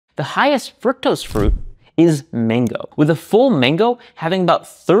The highest fructose fruit is mango, with a full mango having about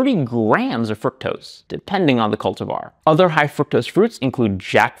 30 grams of fructose, depending on the cultivar. Other high fructose fruits include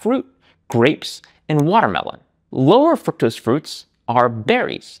jackfruit, grapes, and watermelon. Lower fructose fruits are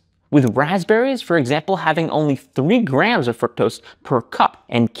berries, with raspberries, for example, having only 3 grams of fructose per cup,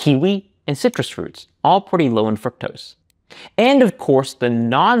 and kiwi and citrus fruits, all pretty low in fructose. And of course, the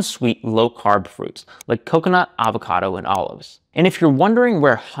non-sweet low-carb fruits, like coconut, avocado, and olives. And if you're wondering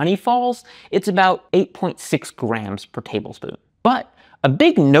where honey falls, it's about 8.6 grams per tablespoon. But a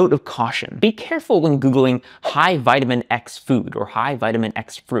big note of caution: be careful when Googling high vitamin X food or high vitamin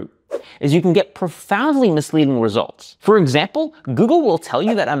X fruit, as you can get profoundly misleading results. For example, Google will tell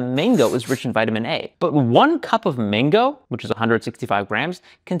you that a mango is rich in vitamin A, but 1 cup of mango, which is 165 grams,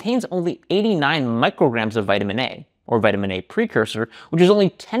 contains only 89 micrograms of vitamin A, or vitamin A precursor, which is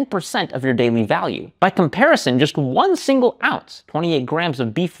only 10% of your daily value. By comparison, just 1 single ounce, 28 grams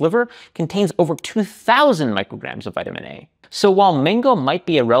of beef liver, contains over 2,000 micrograms of vitamin A. So while mango might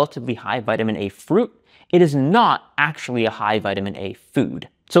be a relatively high vitamin A fruit, it is not actually a high vitamin A food.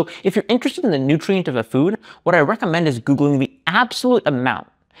 So if you're interested in the nutrient of a food, what I recommend is Googling the absolute amount,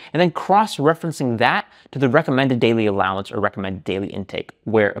 and then cross-referencing that to the recommended daily allowance or recommended daily intake,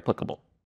 where applicable.